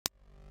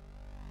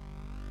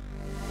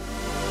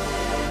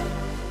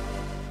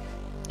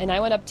And I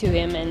went up to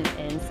him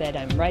and said,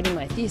 I'm writing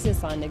my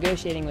thesis on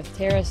negotiating with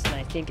terrorists, and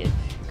I think it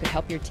could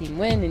help your team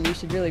win, and you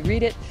should really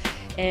read it.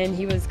 And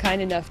he was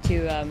kind enough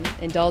to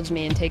indulge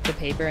me and take the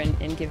paper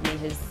and give me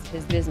his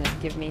business,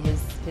 give me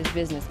his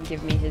business, and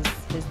give me his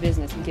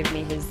business, and give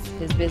me his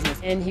business.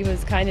 And he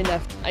was kind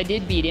enough, I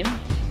did beat him,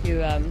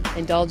 to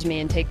indulge me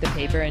and take the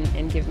paper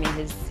and give me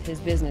his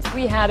business.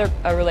 We had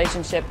a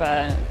relationship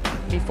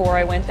before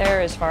I went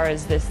there as far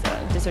as this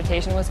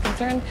dissertation was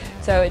concerned,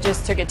 so it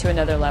just took it to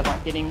another level,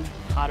 getting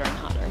hotter and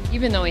hotter.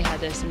 Even though he had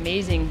this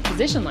amazing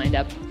position lined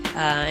up,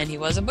 and he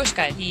was a Bush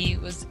guy, he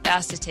was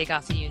asked to take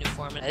off the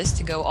uniform and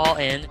to go all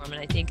in, and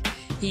I think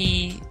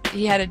he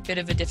had a bit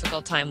of a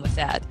difficult time with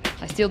that.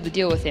 I sealed the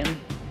deal with him.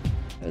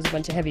 It was a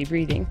bunch of heavy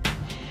breathing,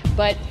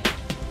 but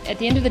at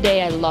the end of the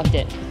day, I loved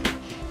it.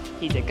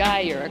 He's a guy,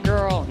 you're a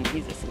girl, and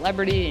he's a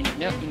celebrity, and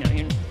you're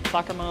a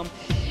soccer mom.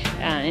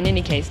 In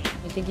any case,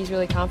 I think he's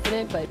really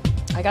confident, but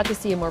I got to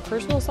see a more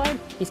personal side.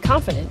 He's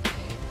confident,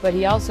 but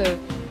he has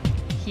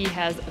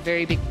a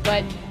very big,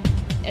 but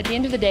at the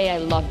end of the day, I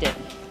loved it.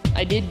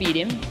 I did beat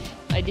him,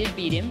 I did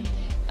beat him,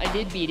 I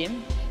did beat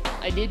him,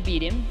 I did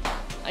beat him,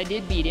 I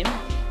did beat him,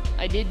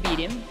 I did beat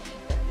him.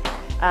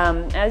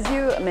 As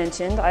you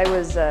mentioned, I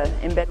was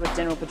in bed with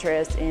General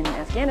Petraeus in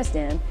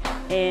Afghanistan,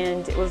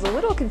 and it was a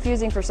little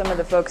confusing for some of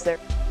the folks there.